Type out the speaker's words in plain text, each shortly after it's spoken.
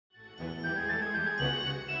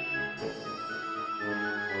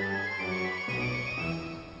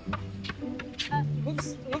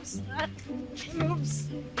Oops.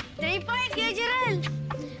 3 point, Kuya Jarel.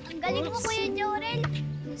 Ang galing mo, Kuya Jorel.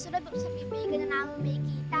 Susunod sa bibig ka na namin may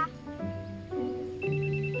kita.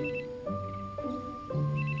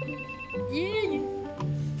 Yeah.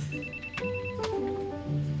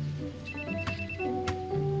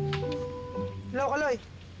 Hello, Kaloy.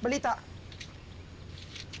 Balita.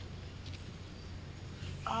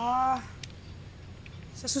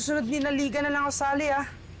 Sa susunod din na liga na lang ako sali,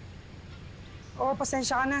 Oo,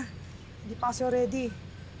 pasensya ka na. Hindi pa kasi ready.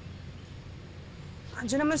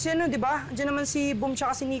 Andiyan naman si di ba? Andiyan naman si Boom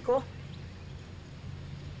tsaka si Nico.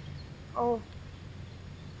 Oo.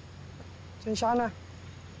 Pasensya ka na.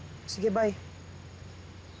 Sige, bye.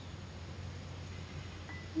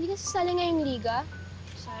 Hindi ka sasali ngayong liga?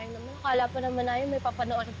 Sayang naman. Akala pa naman na may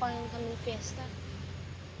papanoorin pa kaming fiesta.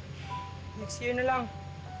 Next year na lang.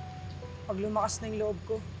 Pag lumakas na yung loob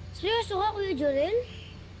ko. Seryoso ka, Kuya Jorel?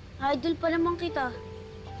 Idol pa naman kita.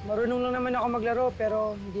 Marunong lang naman ako maglaro,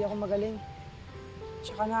 pero hindi ako magaling.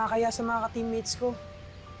 Tsaka nakakaya sa mga ka-teammates ko.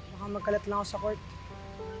 Baka magkalat lang ako sa court.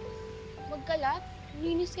 Magkalat?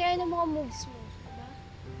 Linis kaya ng mga moves mo, diba?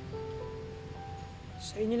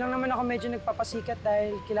 Sa inyo lang naman ako medyo nagpapasikat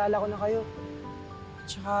dahil kilala ko na kayo.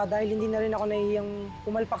 Tsaka dahil hindi na rin ako nahihiyang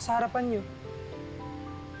pumalpak sa harapan niyo.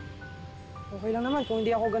 Okay lang naman kung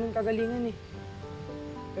hindi ako ganun kagalingan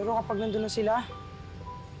Pero kapag nandun na sila,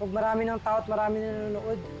 pag marami ng tao at marami na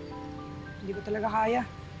nanonood, hindi ko talaga kaya.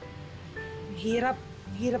 Hirap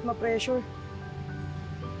ma-pressure.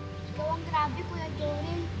 Ikaw ang grabe, Kuya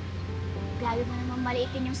Jorel. Grabe mo naman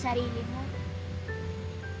maliitin yung sarili mo.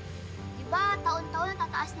 Diba, taon-taon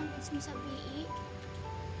natataas ng grades mo sa PE?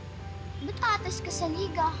 Ba't aatas ka sa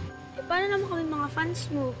liga? Paano naman kami mga fans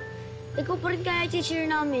mo? Ikaw pa rin kaya cheer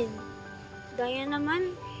namin. Gaya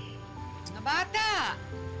naman. Mga bata!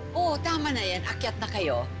 Oo, tama na yan. Akyat na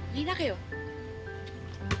kayo. Hindi na kayo.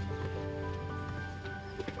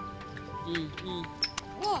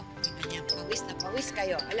 Oh, ganyan. Pawis na pawis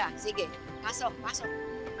kayo. Hala, sige. Pasok.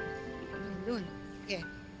 Doon. Okay.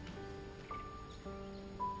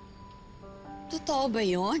 Totoo ba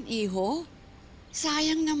yun, iho?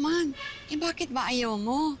 Sayang naman. Bakit ba ayaw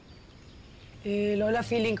mo? Lola,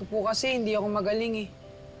 feeling ko po kasi hindi ako magaling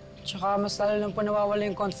Tsaka mas lalo lang po nawawala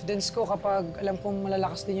yung confidence ko kapag alam kong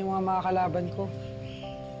malalakas din yung mga kalaban ko.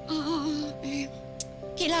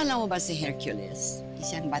 Kilala mo ba si Hercules?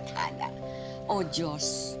 Isang bathala. O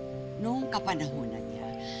Diyos, noong kapanahonan niya,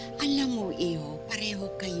 alam mo, iho, pareho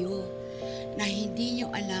kayo na hindi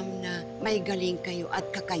niyo alam na may galing kayo at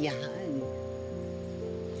kakayahan.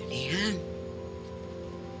 Dali, ha?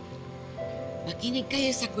 Makinig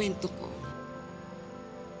kayo sa kwento ko.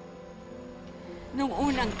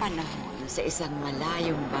 Noong unang panahon, sa isang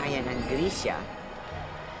malayong bayan ng Grisya,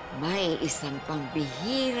 may isang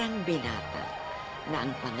pangbihirang binata na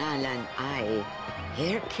ang pangalan ay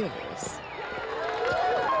Hercules.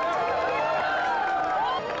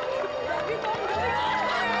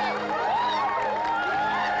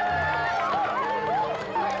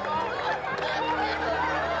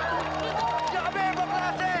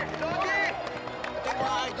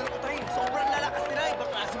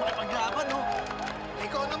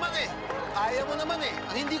 Kaya mo naman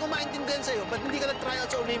Ang hindi ko maintindihan sa'yo, ba't hindi ka nag-try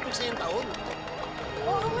out sa Olympics ngayong taon?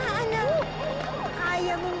 Oo nga, anak.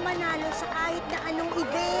 Kaya mong manalo sa kahit na anong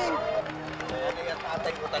event. Kaya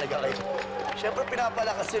tatay ko talaga kayo. Siyempre,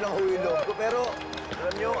 pinapalakas nyo lang yung loob ko, pero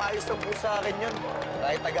alam nyo, ayos lang po sa akin yun.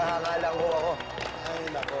 Kahit tagahanga lang ho ako. Ay,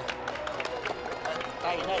 nako.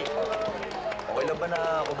 Tay, Nay. Okay lang ba na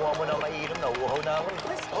kumuha mo na mainom? Nauuhaw na ako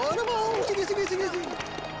Oo naman. Sige.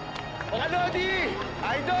 Mga Lodi!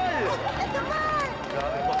 Idol! Ito ba?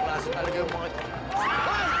 Grabe ba klase talaga yung mga...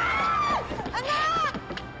 Anak!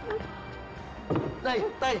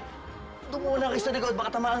 Tay! Doon muna kayo sa likod, baka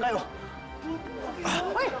tamaan kayo.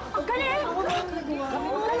 Uy! Ang galing!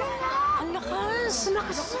 Ang lakas!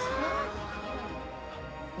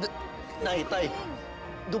 Tay!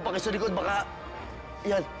 Doon pa kayo sa likod, baka...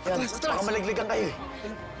 Yan. Baka maligligan kayo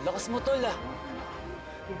Lakas mo, Tol,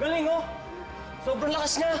 Ang galing, Sobrang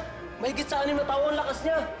lakas niya. Mahigit sa 6 na tao ang lakas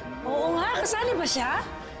niya. Oo nga, kasali ba siya?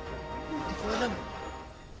 Hindi ko alam.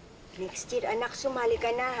 Next year, anak, sumali ka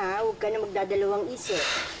na, ha? Huwag ka na magdadalawang isip.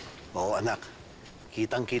 Oo, anak.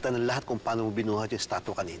 Kitang-kita ng lahat kung paano mo binuhat yung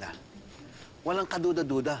statue kanina. Walang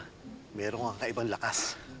kaduda-duda. Meron kang kaibang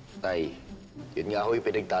lakas. Tay, yun nga ako yung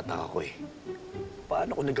pinagtataka ko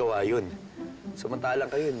Paano ko nagawa yun? Samantalang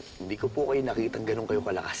kayo, hindi ko po kayo nakitang ganun kayo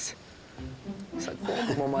kalakas. Saan po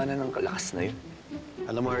ako bumamana ng kalakas na yun?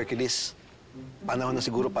 Alam mo, Hercules, panahon na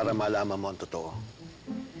siguro para malaman mo ang totoo.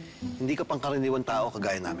 Hindi ka pangkaraniwang tao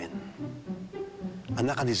kagaya namin.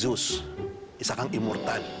 Anak ka ni Zeus, isa kang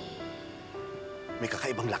immortal. may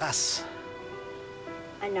kakaibang lakas.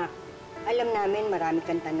 Anak, alam namin marami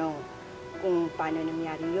kang tanong. Kung paano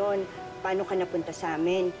nangyari yon, paano ka napunta sa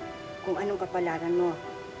amin, kung anong kapalaran mo.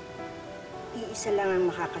 Iisa lang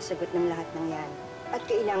ang makakasagot ng lahat ng yan. At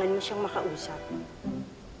kailangan mo siyang makausap.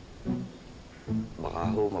 Baka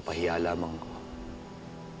ho, mapahiya lamang ko.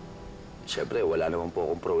 Siyempre, wala naman po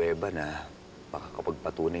akong pruweba na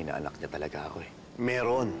makakapagpatunay na anak niya talaga ako eh.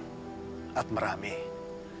 Meron. At marami.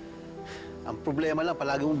 Ang problema lang,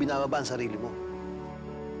 palagi mong binababa ang sarili mo.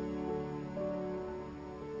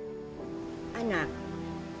 Anak,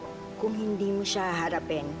 kung hindi mo siya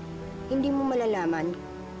harapin, hindi mo malalaman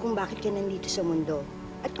kung bakit ka nandito sa mundo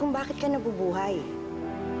at kung bakit ka nabubuhay.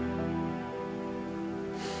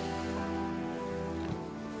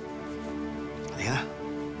 Halika na.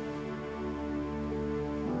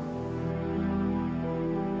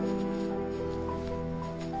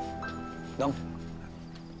 Dong,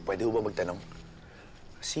 pwede ho ba magtanong?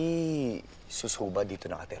 Si Zeus ho ba dito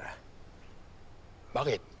nakatira?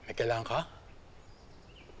 Bakit? May kailangan ka?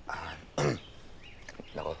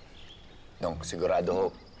 Nako. Dong, sigurado ho,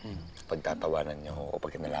 pagtatawanan niyo ho o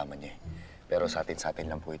pag nalaman niyo eh. Pero sa atin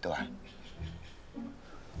lang po ito, ha?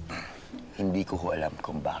 Hindi ko ho alam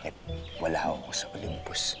kung bakit wala ako sa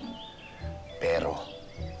Olympus. Pero,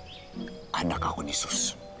 anak ako ni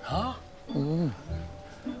Zeus. Ha?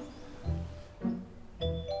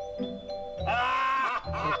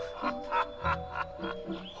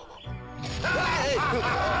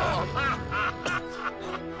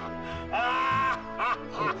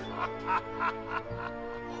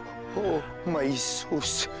 Oh, my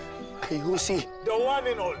Zeus. Kayo si... The one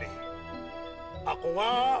and only. Ako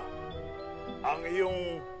nga ang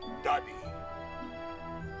iyong daddy.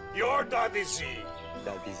 Your daddy Z.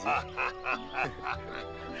 Daddy Z.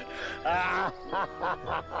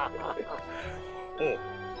 Oh,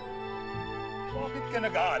 bakit ka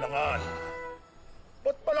nag-aalangan?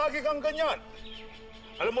 Ba't palagi kang ganyan?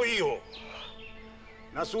 Alam mo, iho,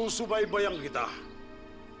 nasusubaybayan kita.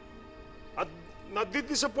 At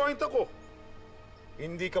nadidisappoint ako.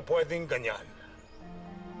 Hindi ka pwedeng ganyan.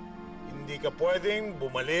 Hindi ka pwedeng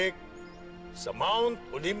bumalik sa Mount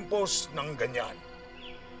Olympus ng ganyan.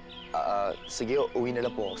 Sige, uwi na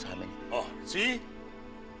lang po ako sa amin. Oh, see?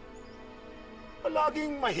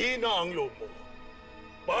 Palaging mahina ang loob mo.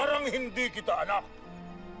 Parang hindi kita anak.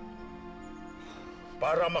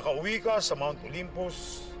 Para makauwi ka sa Mount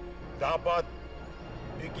Olympus, dapat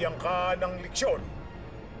bigyan ka ng leksyon.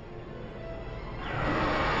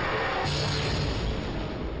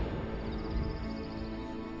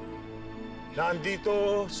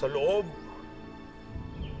 Nandito sa loob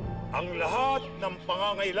ang lahat ng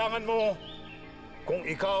pangangailangan mo kung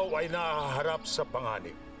ikaw ay nahaharap sa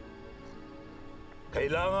panganib.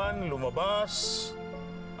 Kailangan lumabas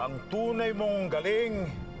ang tunay mong galing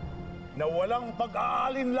na walang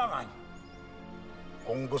pag-aalinlangan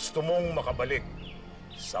kung gusto mong makabalik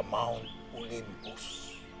sa Mount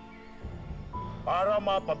Olympus. Para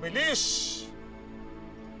mapabilis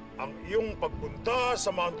ang iyong pagpunta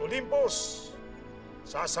sa Mount Olympus,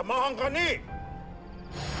 sasamahan ka ni...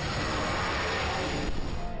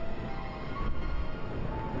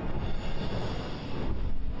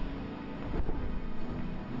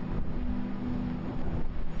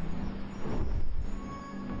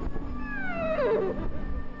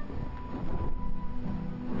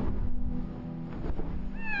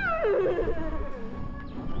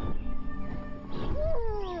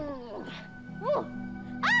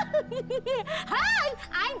 Hi!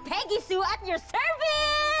 I'm Peggy Sue at your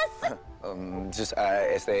service! Just,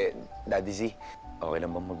 Daddy Z, okay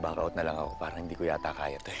lang bang mag-back out na lang ako? Parang hindi ko yata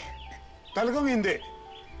kaya to eh. Talagang hindi.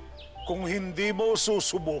 Kung hindi mo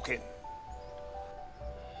susubukin.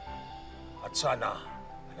 At sana,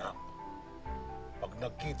 anak, pag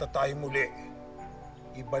nagkita tayo muli,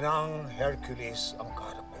 iba ng Hercules ang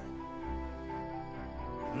karap mo.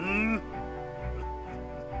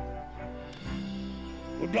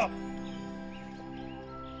 Good luck!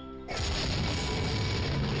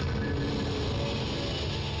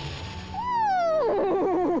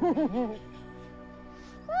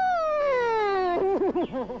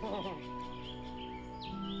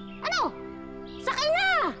 Ano? Sakay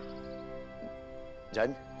na!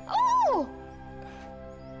 Jan? Oo!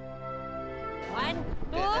 1,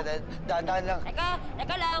 2... Dahan-dahan lang.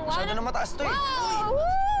 Teka lang. Masyado na mataas to eh. Wow!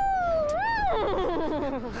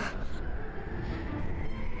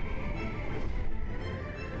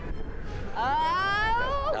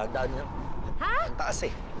 Dahan-dahan lang. Ha? Ang taas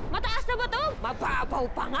eh. Mataas na ba to? Mababaw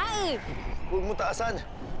pa nga eh. Huwag mo taasan.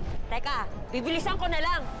 Teka, bibilisan ko na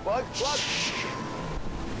lang. Wag! Wag!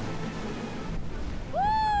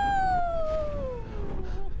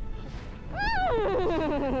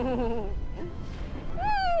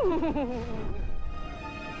 Ayan.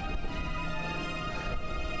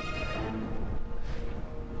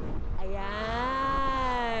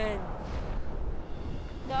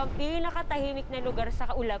 Ito ang pinakatahimik na lugar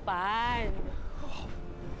sa Kaulapan.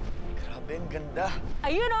 Grabe, ang ganda.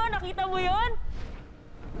 Ayun oh, nakita mo yun?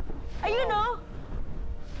 Ayun oh.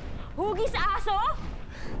 Hugis aso?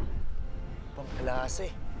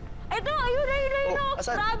 Pangklase. Ito, ayun. Oh,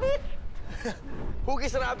 asan? Rabbit.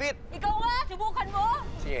 Hugis rabbit! Ikaw nga, subukan mo.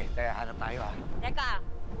 Sige, kaya hanap tayo Teka.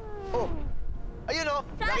 Oh, ayun oh.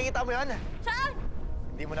 Saan? Nakikita mo yan? Saan?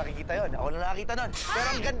 Hindi mo nakikita yon. Ako na nakakita nun. Pero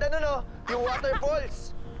ang ganda nun oh. Yung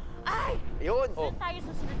waterfalls. Ay! Ayun. Saan tayo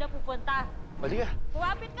susunod na pupunta? Bali ka.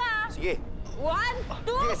 Kumapit ka. Sige. 1,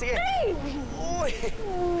 2, Sige. 3! Uy!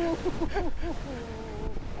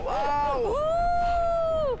 Wow!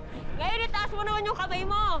 Woo! Ngayon, itaas mo naman yung kamay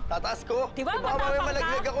mo. Tataas ko? Diba Baka mamaya matapang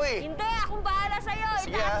malaglag ka? ako eh. Hindi, akong bahala sa'yo.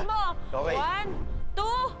 Sige, Itaas mo. Okay. 1, 2,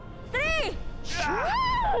 3!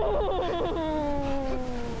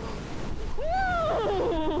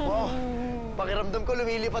 Wow! Pakiramdam ko,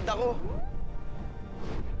 lumilipad ako.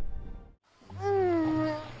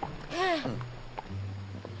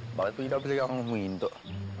 Bakit pinapasig akong huminto?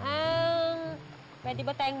 Pwede ba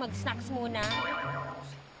tayong mag-snacks muna?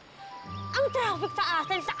 Ang traffic sa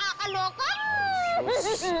atin sa kakaloka!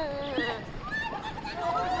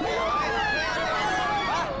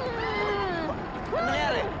 Ano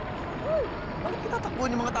nangyari? Bakit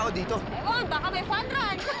kitatakbuhan yung mga tao dito? Ewan, baka may fun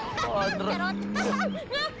run! Fun run?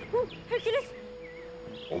 Hercules!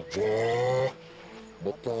 Aba!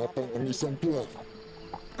 Matapang ang isang tuwak.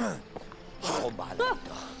 Ako bahala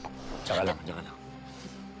dito. Tsaka lang.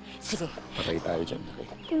 Sige. Patay tayo dyan, Daig.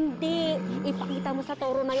 Hindi. Ipakita mo sa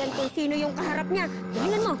toro na yan kung sino yung kaharap niya.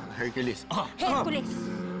 Galingan mo. Hercules. Hercules.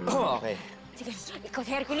 Okay. Sige, ikaw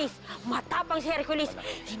si Hercules. Matapang si Hercules.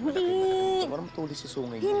 Hindi. Walang matulis si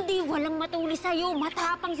Sungay. Hindi, walang matulis sa'yo.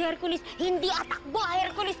 Matapang si Hercules. Hindi atakbo,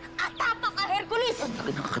 Hercules. Atapak ka, Hercules.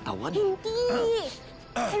 Laki ng katawan. Hindi.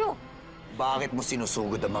 Ano? Bakit mo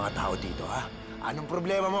sinusugod ang mga tao dito, ha? Anong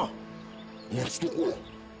problema mo? Gusto ko.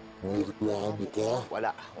 May reklamo ka?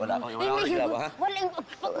 Wala akong reklamo, ha? Walang...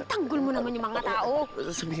 Tanggol mo naman yung mga tao.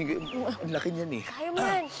 Sabihin ko, ang laki niyan eh. Kaya mo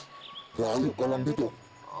yan. Kayo ka lang dito.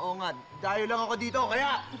 Oo nga, dayo lang ako dito,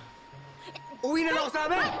 kaya... Uwi na lang ako sa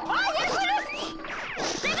amin! Ay, Hercules!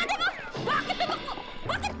 Teka! Bakit tumakbo?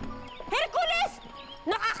 Bakit? Hercules!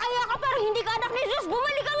 Nakakaya ka pero hindi ka anak ni Zeus!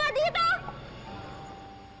 Bumalik ka nga dito!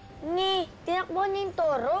 Tinakbo niya yung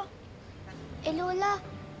toro? Lola,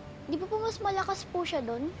 di ba po mas malakas po siya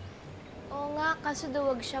doon? Oo nga, kaso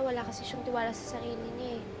duwag siya. Wala kasi siyang tiwala sa sarili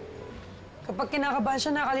niya eh. Kapag kinakabahan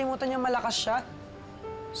siya, nakalimutan niya malakas siya.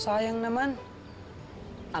 Sayang naman.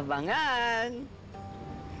 Abangan!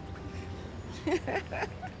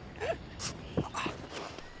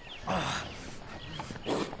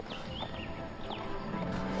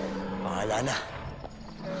 Bahala na.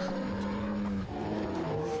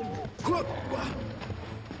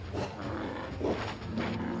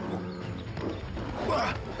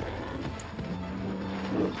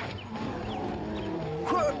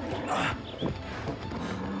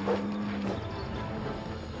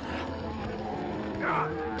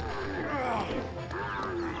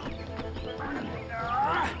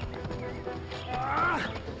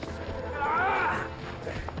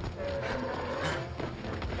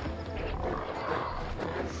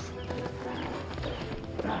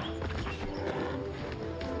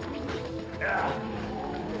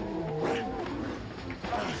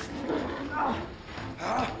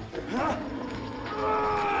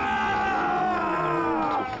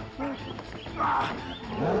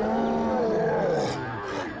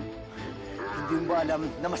 Hindi mo ba alam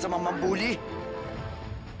na masamang mambuli?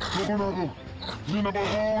 Naku. Hindi na ako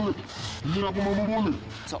ulit. Hindi na ako mabubuli.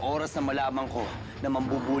 Sa oras na malaman ko na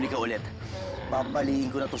mambubuli ka ulit, babaliin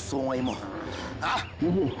ko na to sungay mo. Ha?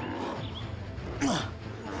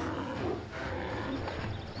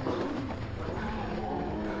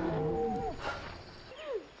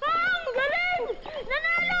 Ang galing!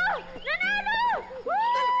 Nanalo! Woo!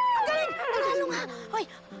 Ang galing! Nanalo nga! Hoy,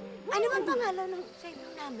 ano bang pangalan ng sayo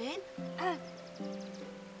namin?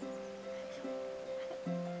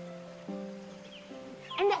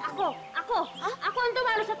 Hindi, ako! Ako ang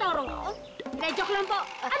tumalo sa toro! Joke lang po!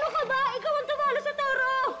 Ano ka ba? Ikaw ang tumalo sa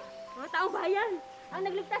toro! Mga taong bayan, ang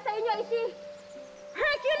nagligtas sa inyo ay si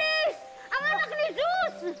Hercules! Ang anak ni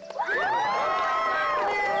Zeus!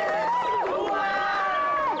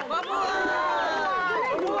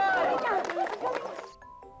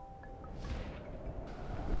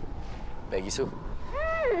 Peggy Sue,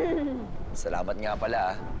 salamat nga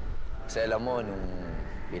pala. Kasi alam mo, nung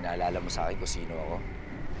pinaalala mo sa akin kung sino ako,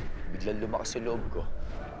 biglang lumakas sa loob ko.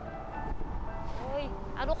 Hoy,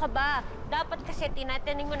 ano ka ba? Dapat kasi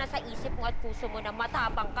tinataning mo na sa isip mo at puso mo na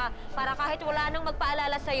matapang ka para kahit wala nang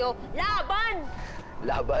magpaalala sa'yo, laban!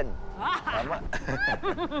 Laban! Tama.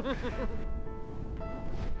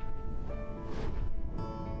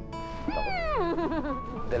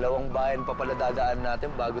 Dalawang bayan pa pala dadaan natin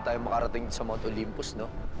bago tayo makarating sa Mount Olympus, no?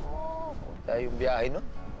 Oo. Tayong biyahe, no?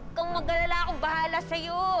 Huwag kang mag-alala, akong bahala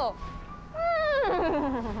sa'yo.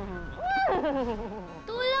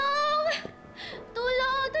 Tulong!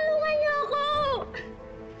 Tulong! Tulungan niyo ako!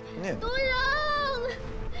 Ano yun? Tulong!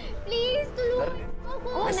 Please, tulungan niyo ako!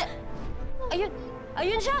 Ayun!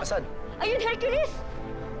 Ayun siya! Asan? Ayun, Hercules!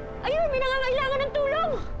 Ayun, may nangangailangan ng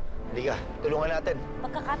tulong! Halika, tulungan natin.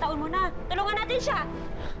 Pagkakataon mo na. Tulungan natin siya.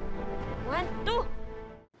 1, 2.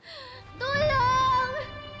 Tulong!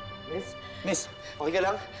 Miss, okay ka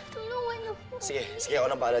lang? Tulungan niyo po. Sige, ako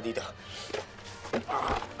nang bahala dito.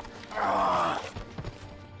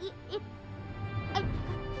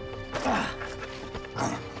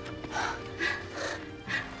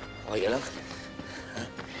 Okay ka lang?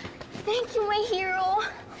 Thank you, my hero.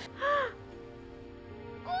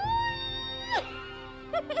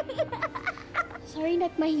 Sorry,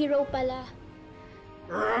 not my hero pala.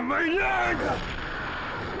 My leg!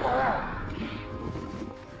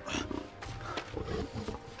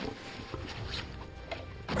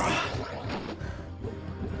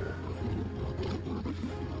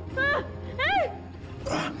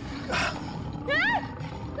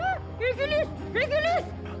 Hercules! Hercules!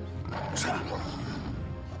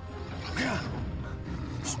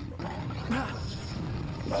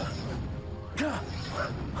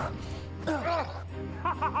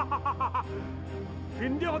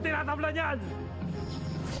 Hindi ako tinatabla niyan!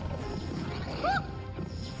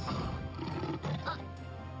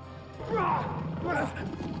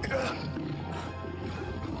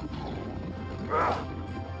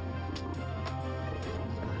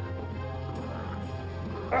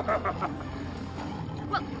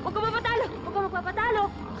 Huwag ka mapatalo! Huwag ka magpapatalo!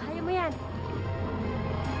 Kaya mo yan!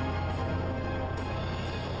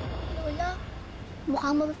 Lola,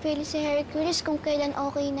 mukhang mapapili si Hercules kung kailan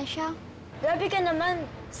okay na siya. Grabe ka naman.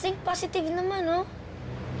 Think positive naman, oh.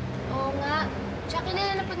 Oo nga. Tsaka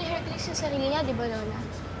kilala na po ni Hercules yung sarili niya, di ba, Lola?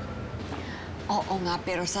 Oo nga,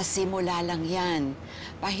 pero sa simula lang yan.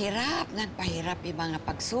 Pahirap ng pahirap yung mga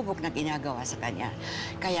pagsubok na ginagawa sa kanya.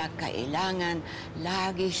 Kaya kailangan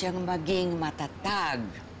lagi siyang maging matatag.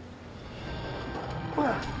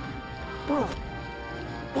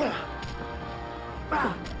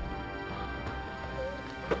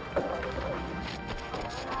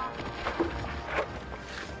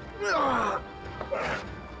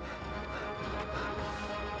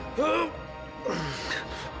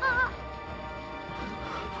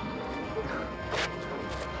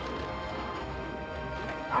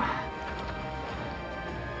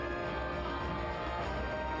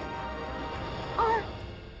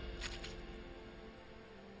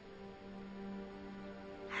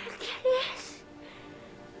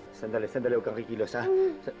 Sandali, huwag kang kikilos, ha?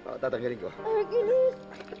 Tatanggalin ko. Hercules!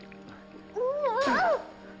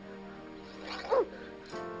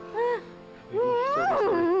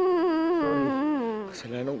 Sorry.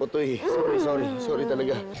 Kasalanan ko to, eh. Sorry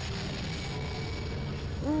talaga.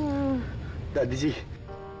 Daddy Z,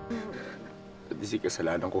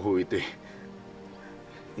 kasalanan ko ho ito, eh.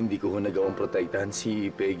 Hindi ko nagawang protektahan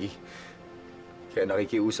si Peggy. Kaya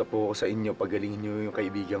nakikiusap po ako sa inyo, pagalingin niyo yung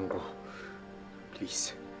kaibigan ko.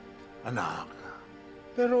 Please. Anak,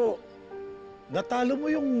 pero natalo mo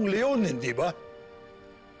yung leon, hindi ba?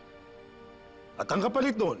 At ang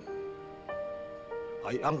kapalit nun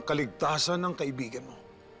ay ang kaligtasan ng kaibigan mo.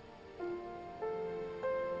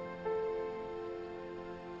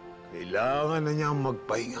 Kailangan na niyang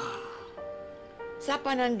magpahinga. Sa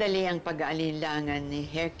panandaliang pag-aalinlangan ni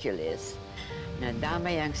Hercules,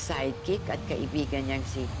 nadamay ang sidekick at kaibigan niyang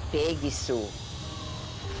si Peggy Sue.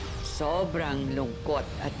 Sobrang lungkot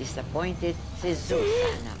at disappointed si Zeus,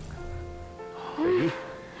 anak.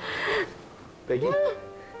 Peggy?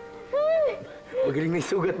 Magaling na yung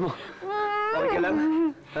sugat mo. Okay ka lang?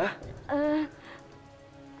 Ha?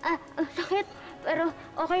 Sakit. Pero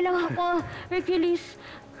okay lang ako, Hercules.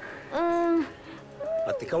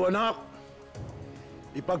 At ikaw, anak,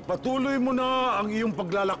 ipagpatuloy mo na ang iyong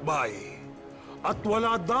paglalakbay. At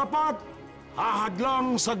wala dapat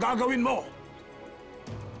hahadlang sa gagawin mo.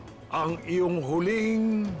 Ang iyong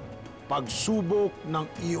huling pagsubok ng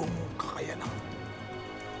iyong kakayanan.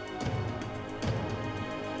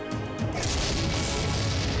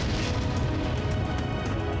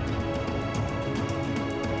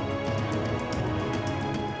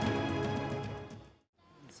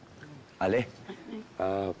 Ale,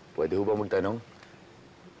 pwede ho ba magtanong?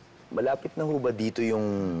 Malapit na ho ba dito yung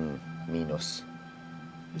Minos?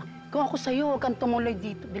 Kung ako sa'yo, huwag kang tumuloy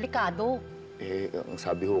dito. Delikado. Ang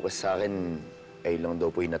sabi ho kasi sa akin, ay lang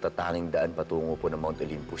daw po yung natatanging daan patungo po ng Mount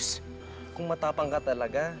Olympus. Kung matapang ka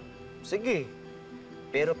talaga, sige.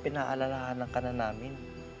 Pero pinaalalahanan ka na namin.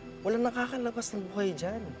 Walang nakakalabas ng buhay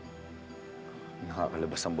dyan.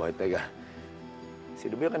 Nakakalabas ng buhay. Teka,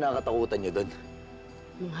 sino ba yung kinakatakutan niyo doon?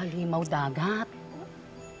 Yung halimaw dagat.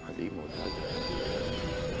 Halimaw dagat?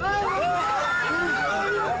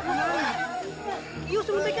 Iyo,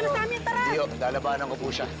 sumabay ka na sa amin, tara! Iyo, lalabanan ko po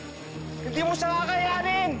siya. Hindi mo siya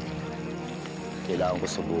kakayanin! Kailangan ko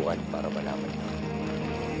subukan para malaman.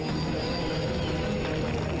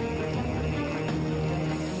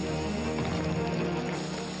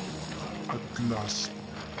 At last,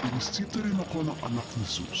 inisita rin ako ng anak ni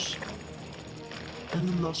Zeus.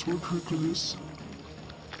 Any last word, Hercules?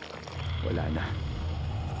 Wala na.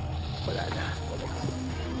 Wala na.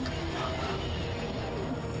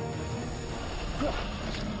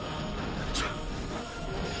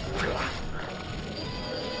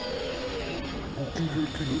 Okay,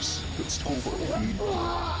 Hercules. Let's go for it.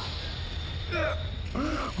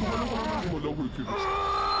 Gumalaw ka naman gumalaw, Hercules.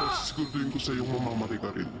 Kasi siguraduhin ko sa'yo mamamatay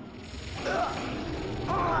ka rin.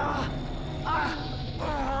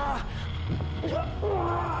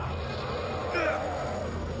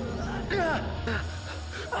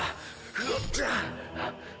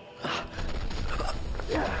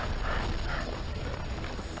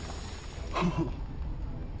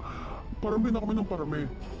 Parami na kami ng parami.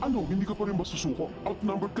 Ano, hindi ka pa rin masusuko?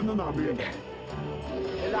 Outnumbered ka na namin.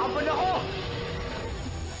 Laban ako!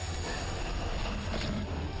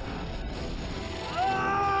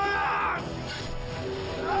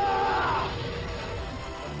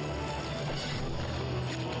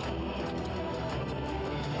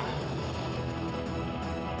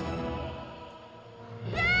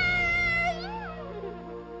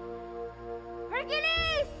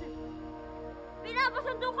 Hercules!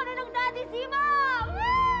 Pinapasundo ka na ng Daddy Zima!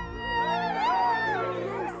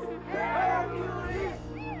 Hercules! Hercules!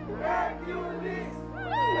 Hercules!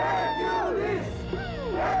 Hercules!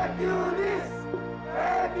 Hercules!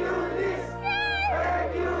 Hercules!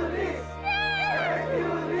 Hercules!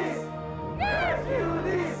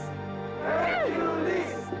 Hercules! Hercules!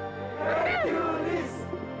 Hercules!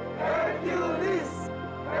 Hercules!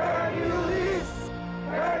 Hercules!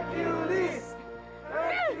 Hercules!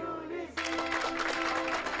 Hercules!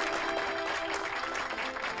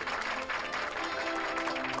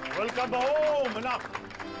 Welcome home, anak!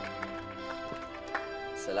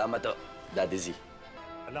 Salamat to, Daddy Z.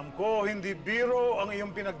 Alam ko, hindi biro ang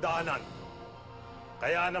iyong pinagdaanan.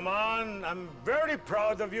 Kaya naman, I'm very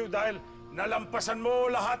proud of you dahil nalampasan mo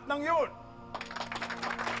lahat ng yun.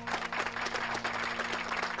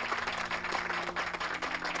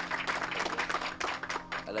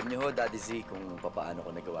 Alam niyo ho, Daddy Z, kung papaano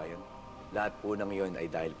ko nagawa yun. Lahat po ng yun ay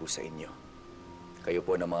dahil po sa inyo. Kayo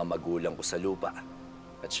po ng mga magulang ko sa lupa.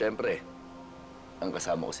 At syempre, ang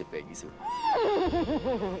kasama ko si Peggy Sue.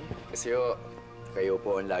 Kasi ho, kayo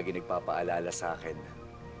po ang lagi nagpapaalala sa akin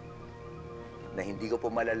na hindi ko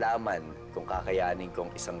po malalaman kung kakayanin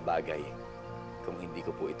kong isang bagay kung hindi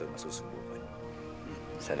ko po ito masusubukan.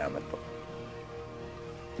 Salamat po.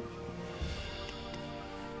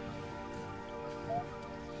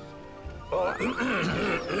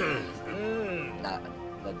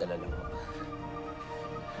 Nadala lang po.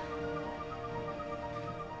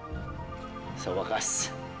 Sa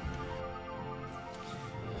wakas,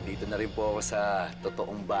 dito na rin po ako sa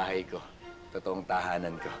totoong bahay ko, totoong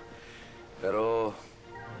tahanan ko. Pero,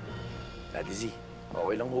 Daddy Z,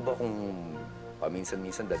 okay lang po ba kung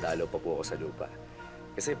paminsan-minsan dadalaw pa po ako sa lupa?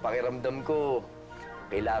 Kasi pakiramdam ko,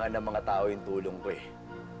 kailangan ng mga tao yung tulong ko eh.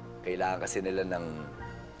 Kailangan kasi nila ng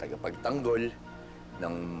tagapagtanggol,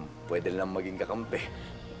 ng pwede lang maging kakampi.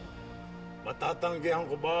 Matatanggihan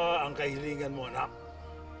ko ba ang kahilingan mo, anak?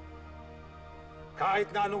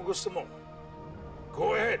 Kahit na anong gusto mo.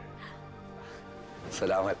 Go ahead.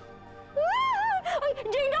 Salamat. Ay,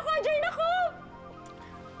 join ako! Join ako!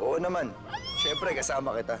 Oo naman. Siyempre,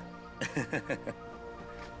 kasama kita.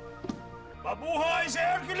 Mabuhay si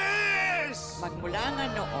Hercules! Magmula nga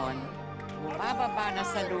noon, bumababa na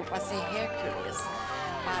sa lupa si Hercules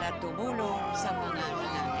para tumulong sa mga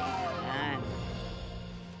nangangailangan.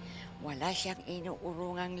 Wala siyang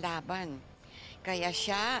inuurungang laban. Kaya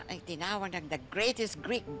siya ay tinawag ng the greatest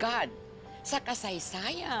Greek god sa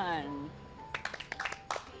kasaysayan.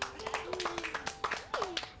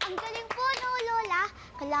 Ang galing po, no, Lola?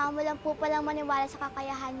 Kailangan mo lang po palang maniwala sa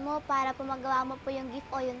kakayahan mo para po magawa mo po yung gift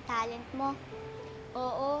o yung talent mo.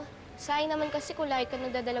 Oo, Sayang naman kasi kung lagi ka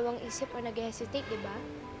nagdadalawang isip o nag-hesitate, di ba?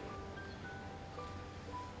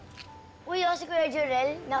 Uy, si Kuya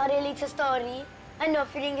Jorel, nakarelate sa story. Ano,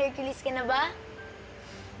 feeling Hercules ka na ba?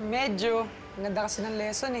 Medyo. Ang ganda kasi ng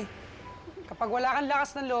lesson eh. Kapag wala kang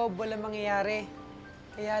lakas ng loob, walang mangyayari.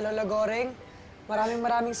 Kaya Lola Goreng,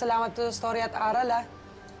 maraming salamat po sa story at aral ah.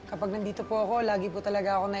 Kapag nandito po ako, lagi po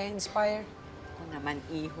talaga ako na-inspire. Ako naman,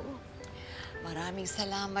 iho. Maraming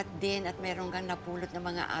salamat din at meron kang napulot na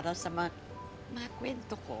mga aral sa mga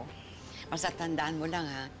kwento ko. Basta tandaan mo lang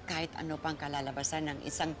ha, kahit ano pang kalalabasan ng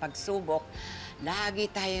isang pagsubok,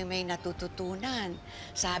 lagi tayong may natututunan.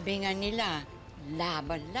 Sabi nga nila,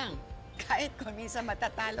 laban lang. Kahit kung minsan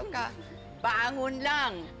matatalo ka, bangon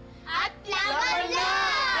lang. At laban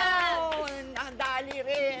lang! Oh, nakadali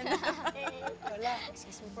rin. Wala,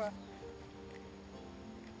 excuse me po.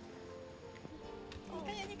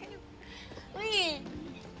 Kayo. Uy!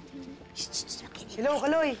 Hello,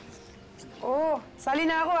 Kaloy. Oo, sali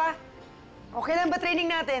na ako ah. Okay lang ba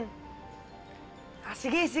training natin?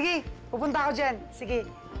 Sige. Pupunta ako dyan. Sige.